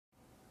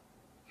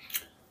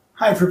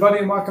Hi everybody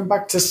and welcome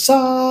back to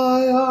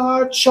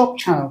Art Shop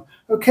channel.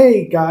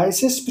 Okay guys,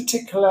 this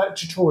particular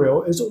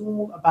tutorial is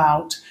all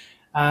about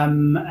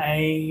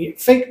a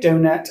fake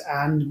donut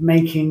and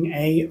making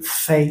a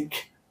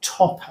fake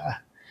topper.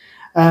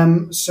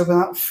 So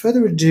without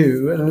further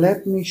ado,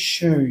 let me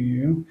show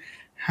you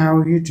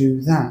how you do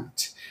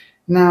that.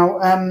 Now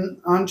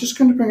I'm just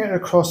going to bring it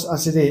across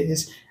as it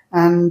is,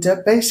 and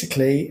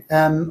basically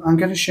I'm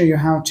going to show you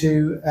how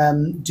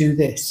to do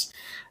this.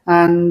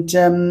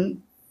 And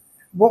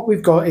what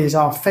we've got is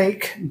our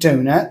fake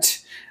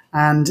donut,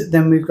 and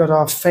then we've got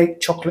our fake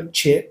chocolate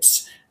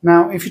chips.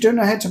 Now, if you don't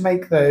know how to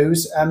make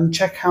those,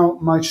 check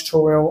out my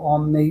tutorial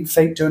on the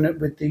fake donut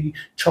with the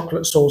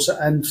chocolate sauce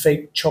and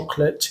fake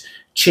chocolate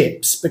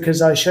chips,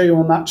 because I show you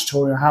on that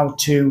tutorial how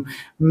to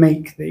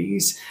make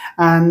these.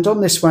 And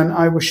on this one,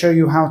 I will show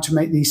you how to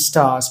make these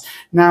stars.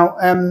 Now,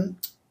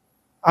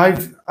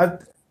 I've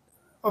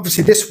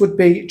obviously, this would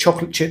be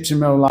chocolate chips in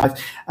real life,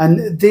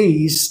 and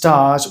these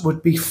stars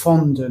would be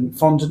fondant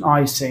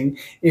icing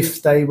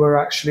if they were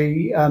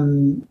actually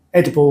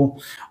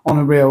edible on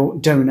a real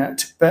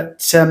donut.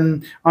 But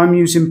I'm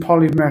using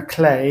polymer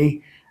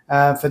clay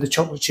for the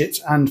chocolate chips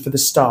and for the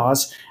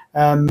stars,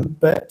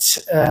 but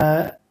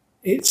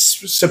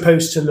it's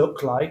supposed to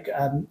look like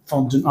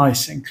fondant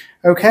icing.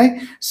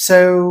 Okay,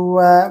 so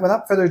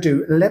without further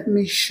ado, let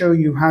me show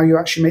you how you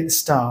actually make the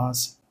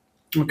stars.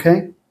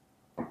 Okay.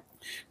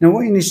 Now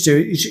what you need to do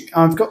is,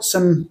 I've got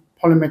some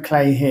polymer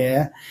clay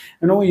here,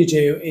 and all you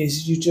do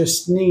is you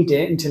just knead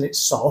it until it's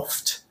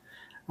soft,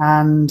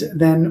 and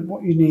then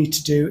what you need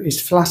to do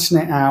is flatten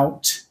it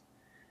out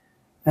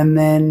and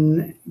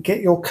then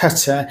get your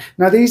cutter.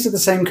 Now these are the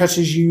same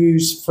cutters you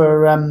use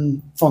for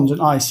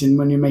fondant icing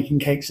when you're making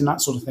cakes and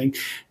that sort of thing.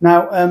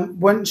 Now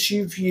once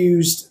you've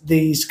used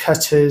these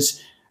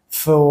cutters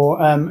for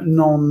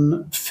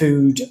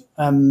non-food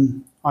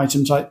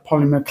items like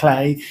polymer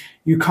clay,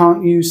 you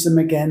can't use them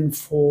again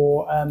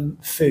for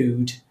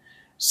food.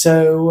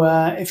 So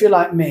if you're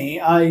like me,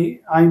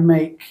 I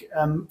make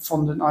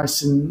fondant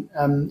icing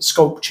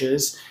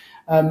sculptures.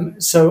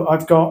 So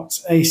I've got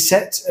a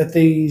set of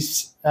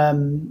these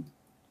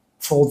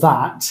for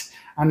that,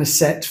 and a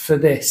set for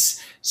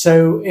this.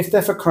 So if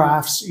they're for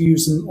crafts,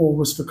 use them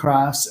always for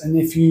crafts, and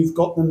if you've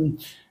got them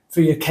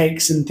for your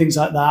cakes and things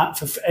like that,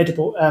 for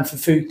edible for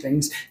food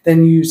things,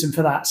 then use them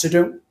for that. So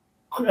don't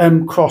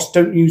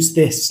don't use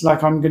this,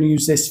 like I'm going to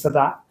use this for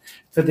that,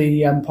 for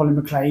the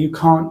polymer clay. You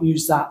can't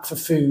use that for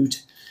food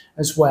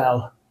as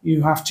well.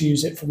 You have to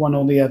use it for one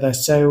or the other.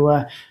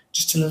 So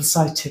just a little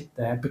side tip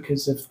there,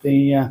 because of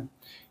the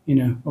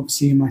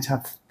obviously you might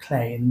have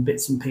clay and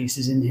bits and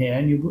pieces in here,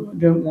 and you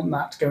don't want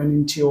that going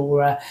into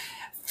your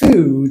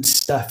food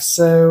stuff.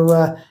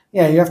 So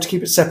yeah, you have to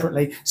keep it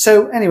separately.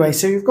 So anyway,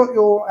 so you've got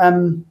your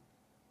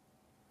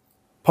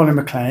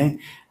polymer clay,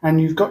 and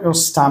you've got your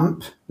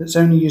stamp that's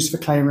only used for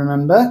clay,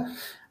 remember,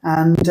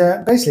 and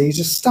basically you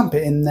just stamp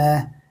it in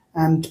there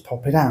and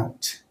pop it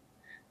out.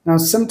 Now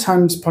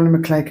sometimes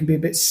polymer clay can be a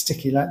bit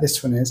sticky, like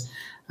this one is,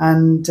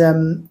 and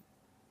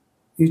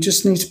you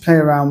just need to play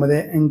around with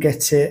it and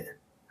get it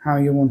how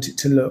you want it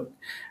to look.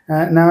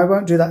 Now I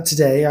won't do that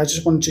today, I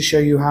just wanted to show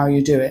you how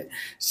you do it.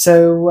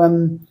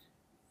 So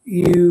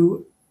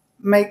you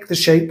make the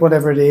shape,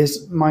 whatever it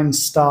is,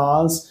 mine's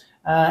stars,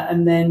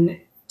 and then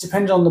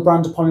depending on the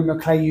brand of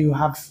polymer clay you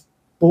have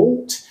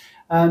bought,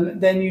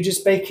 then you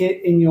just bake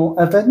it in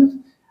your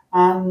oven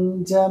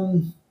and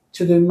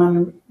to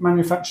the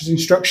manufacturer's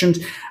instructions,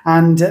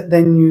 and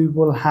then you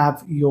will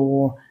have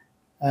your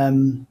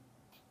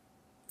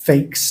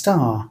fake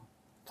star,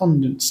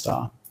 fondant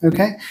star.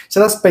 Okay,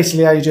 so that's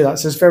basically how you do that.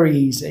 So it's very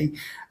easy.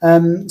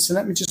 So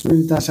let me just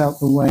move that out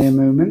the way a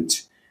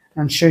moment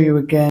and show you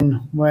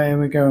again where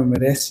we're going with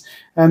this.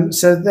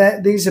 So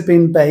these have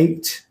been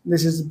baked.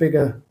 This is a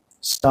bigger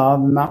star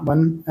than that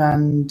one,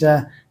 and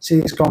see,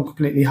 it's gone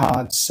completely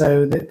hard,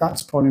 so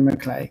that's polymer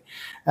clay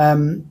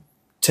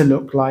to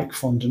look like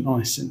fondant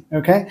icing.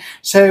 Okay,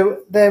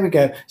 so there we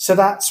go. So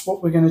that's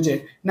what we're going to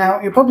do. Now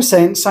you're probably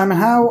saying, Simon,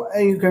 how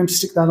are you going to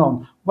stick that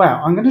on?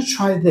 Well, I'm going to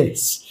try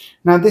this.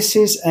 Now this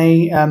is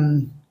a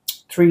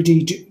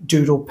 3D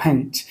doodle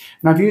paint,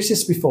 and I've used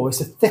this before.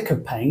 It's a thicker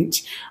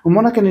paint, and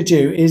what I'm going to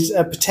do is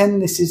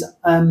pretend this is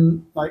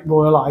like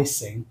royal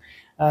icing,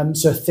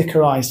 so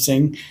thicker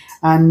icing.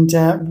 And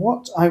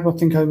what I will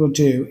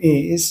do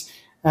is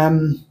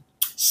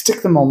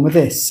stick them on with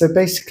this. So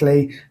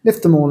basically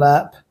lift them all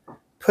up,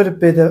 put a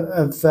bit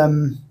of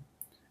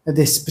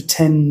this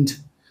pretend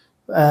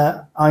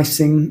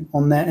icing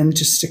on there, and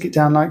just stick it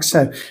down like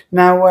so.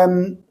 Now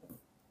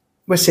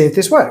we'll see if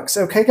this works.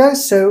 Okay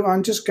guys, so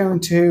I'm just going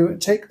to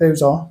take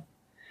those off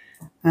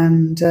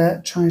and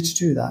try to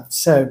do that.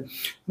 So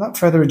without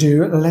further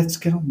ado, let's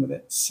get on with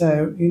it.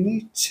 So you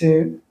need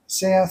to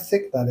see how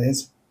thick that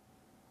is.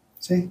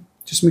 See,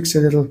 just mix a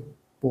little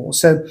ball.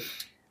 So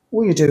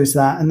all you do is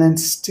that, and then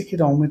stick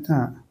it on with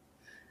that,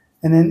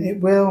 and then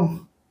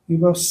you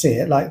will see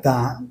it like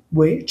that,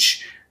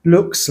 which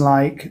looks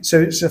like, so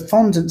it's a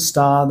fondant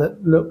star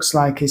that looks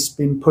like it's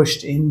been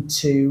pushed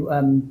into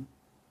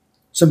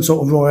some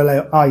sort of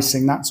royal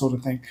icing, that sort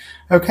of thing.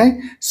 Okay,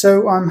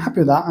 so I'm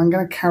happy with that. I'm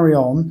going to carry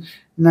on.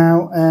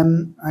 Now,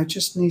 I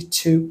just need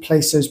to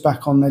place those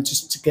back on there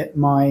just to get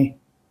my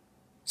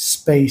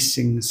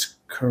spacings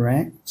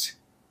correct.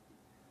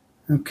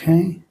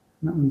 Okay,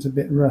 that one's a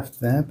bit rough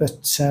there,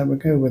 but we'll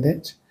go with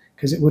it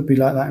because it would be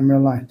like that in real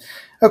life.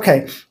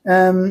 Okay,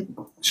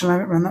 shall I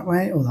have it around that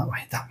way or that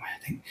way? That way, I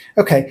think.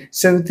 Okay,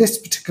 so this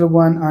particular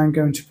one I'm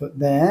going to put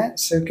there.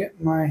 So get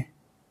my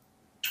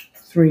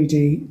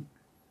 3D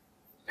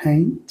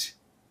paint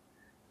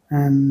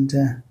and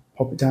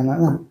pop it down like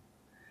that.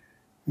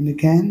 And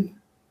again,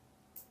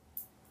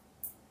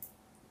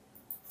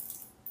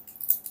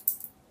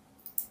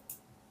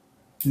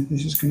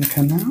 this is going to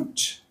come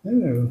out.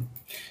 Oh,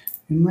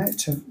 we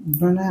might have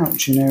run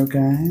out, you know,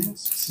 guys.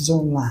 This is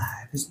all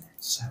live, isn't it?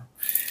 So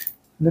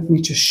let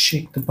me just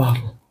shake the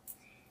bottle.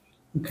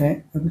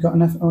 Okay, have we got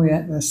enough? Oh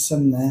yeah, there's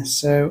some there.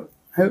 So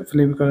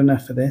hopefully we've got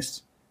enough of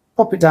this.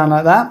 Pop it down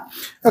like that.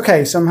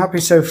 Okay, so I'm happy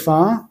so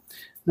far.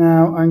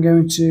 Now I'm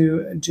going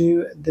to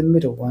do the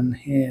middle one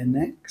here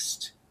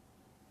next.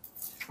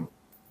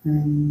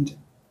 And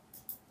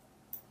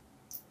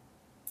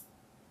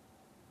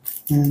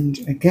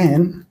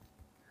again,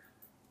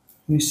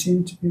 we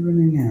seem to be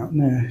running out.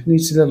 No, it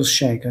needs a little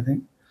shake, I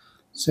think.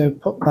 So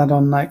pop that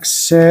on like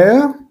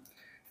so.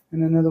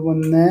 And another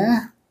one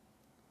there.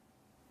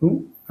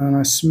 Oh, and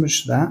I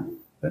smudged that,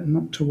 but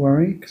not to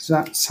worry, because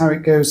that's how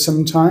it goes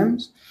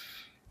sometimes.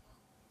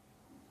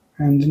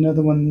 And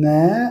another one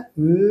there.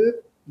 Ooh,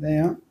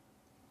 there.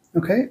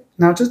 Okay,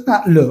 now doesn't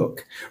that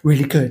look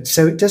really good?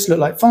 So it does look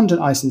like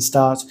fondant icing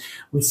stars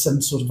with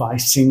some sort of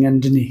icing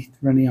underneath,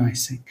 runny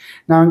icing.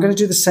 Now I'm going to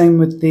do the same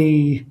with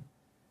the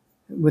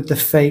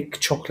fake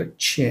chocolate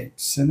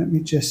chips. So let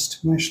me just,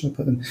 where shall I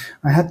put them?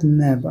 I had them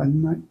there, but I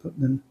might put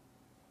them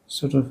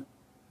sort of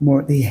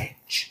more at the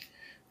edge.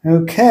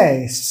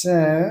 Okay,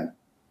 so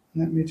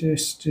let me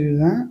just do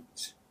that.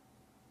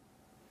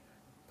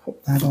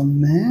 Put that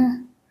on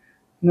there.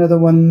 Another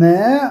one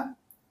there.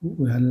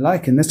 Ooh, I'm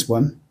liking this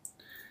one.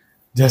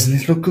 Doesn't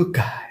it look good,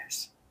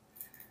 guys?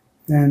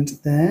 And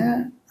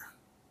there.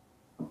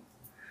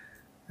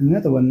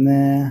 Another one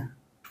there.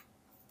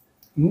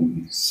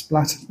 Ooh,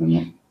 splattered, but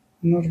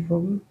not a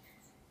problem.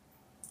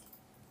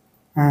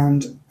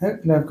 And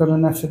hopefully I've got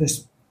enough of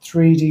this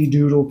 3D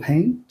doodle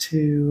paint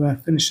to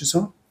finish this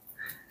off.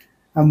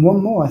 And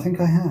one more, I think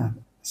I have.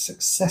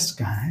 Success,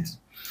 guys.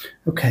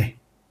 Okay.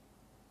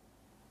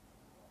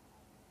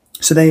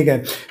 So there you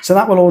go. So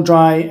that will all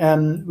dry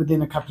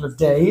within a couple of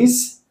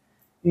days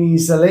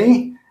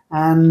easily,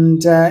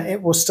 and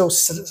it will still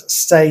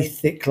stay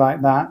thick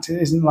like that.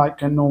 It isn't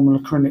like a normal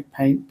acrylic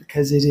paint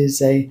because it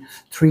is a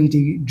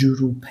 3D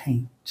doodle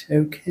paint.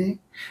 Okay,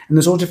 and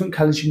there's all different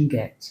colors you can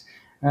get.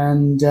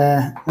 And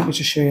let me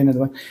just show you another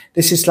one.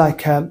 This is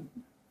like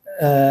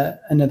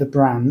another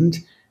brand,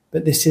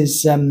 but this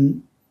is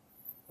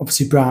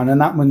obviously brown, and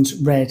that one's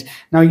red.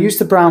 Now I use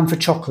the brown for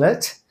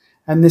chocolate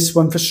and this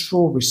one for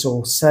strawberry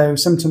sauce. So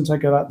sometimes I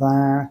go like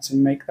that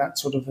and make that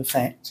sort of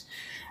effect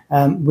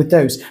with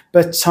those.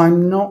 But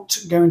I'm not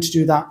going to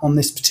do that on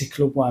this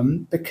particular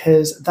one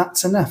because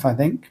that's enough, I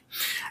think.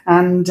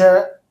 And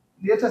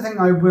the other thing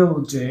I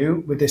will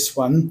do with this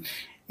one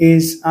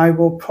is I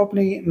will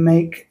probably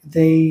make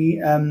the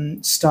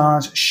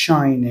stars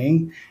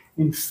shiny.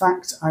 In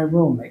fact, I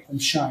will make them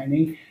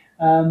shiny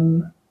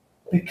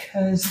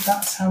because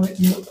that's how it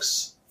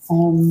looks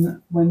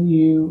on when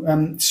you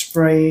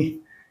spray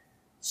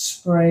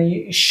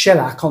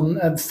shellac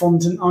on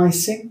fondant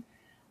icing.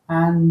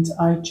 And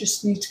I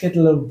just need to get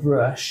a little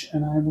brush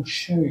and I will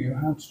show you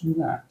how to do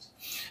that.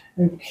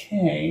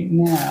 Okay,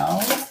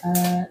 now,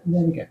 there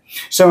we go.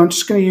 So I'm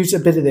just going to use a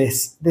bit of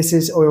this. This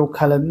is oil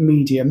colour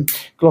medium,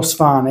 gloss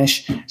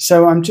varnish.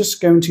 So I'm just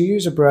going to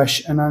use a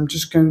brush and I'm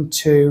just going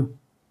to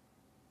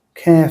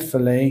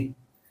carefully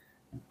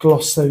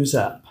gloss those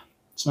up.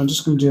 So I'm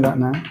just going to do that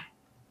now.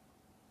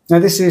 Now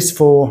this is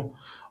for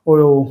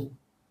oil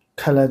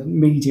colour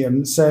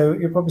medium. So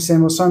you're probably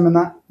saying, well, Simon,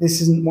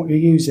 this isn't what you're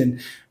using.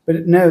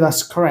 But no,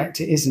 that's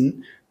correct, it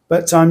isn't.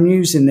 But I'm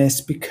using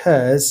this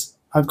because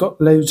I've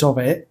got loads of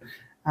it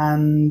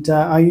and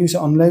I use it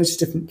on loads of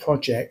different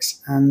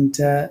projects and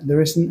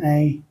there isn't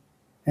an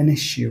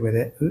issue with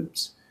it.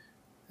 Oops.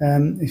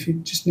 If you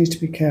just need to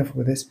be careful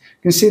with this.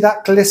 You can see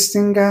that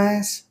glistening,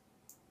 guys?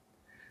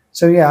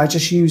 So yeah, I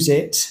just use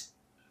it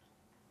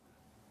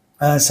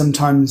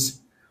sometimes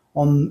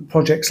on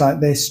projects like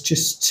this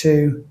just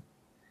to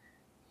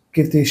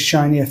give this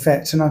shiny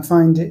effect. And I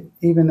find it,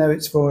 even though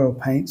it's for oil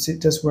paints, it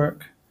does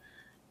work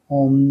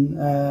on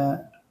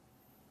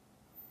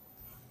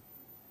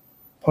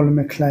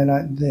polymer clay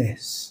like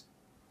this.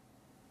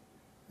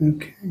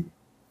 Okay,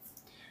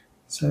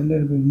 so a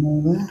little bit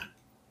more there.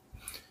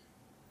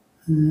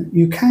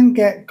 You can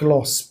get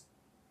gloss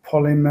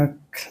polymer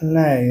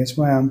clay as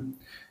well.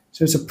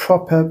 So it's a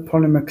proper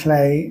polymer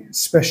clay,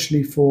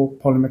 especially for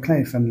polymer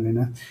clay, funnily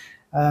enough.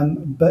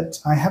 But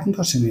I haven't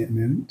got any at the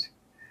moment,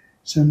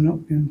 so I'm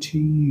not going to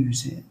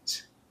use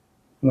it.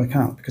 Well, I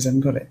can't because I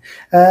haven't got it.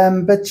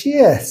 But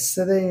yes,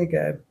 so there you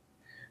go.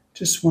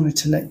 Just wanted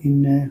to let you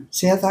know.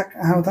 See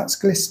how that's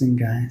glistening,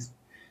 guys?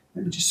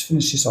 Let me just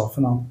finish this off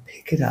and I'll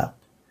pick it up.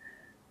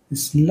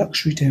 This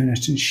luxury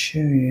donut and show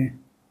you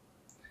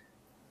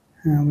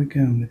how we're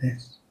going with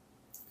this.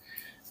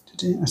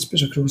 I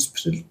suppose I could always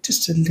put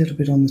just a little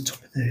bit on the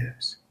top of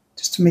those,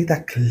 just to make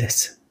that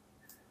glisten.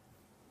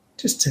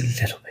 Just a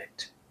little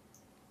bit.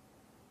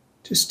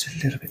 Just a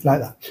little bit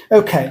like that.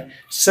 Okay,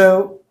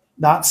 so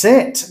that's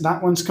it.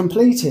 That one's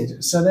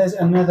completed. So there's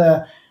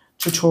another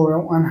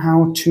tutorial on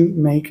how to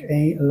make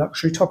a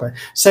luxury topper.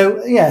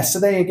 So yeah, so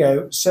there you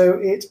go. So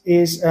it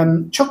is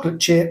chocolate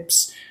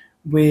chips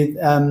with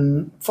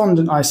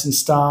fondant icing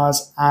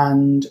stars,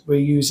 and we're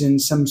using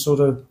some sort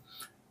of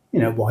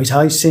white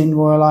icing,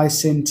 royal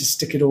icing to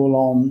stick it all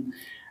on.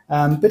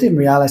 But in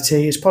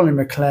reality, it's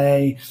polymer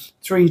clay,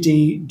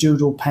 3D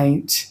doodle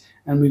paint,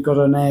 and we've got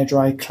an air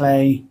dry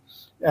clay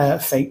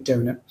fake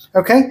donut.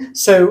 Okay,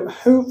 so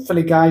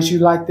hopefully, guys, you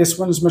like this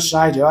one as much as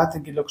I do. I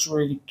think it looks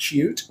really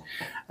cute.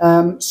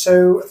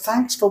 So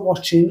thanks for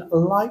watching.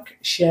 Like,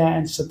 share,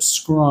 and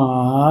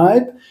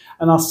subscribe.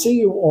 And I'll see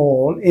you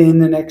all in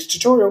the next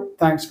tutorial.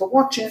 Thanks for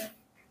watching.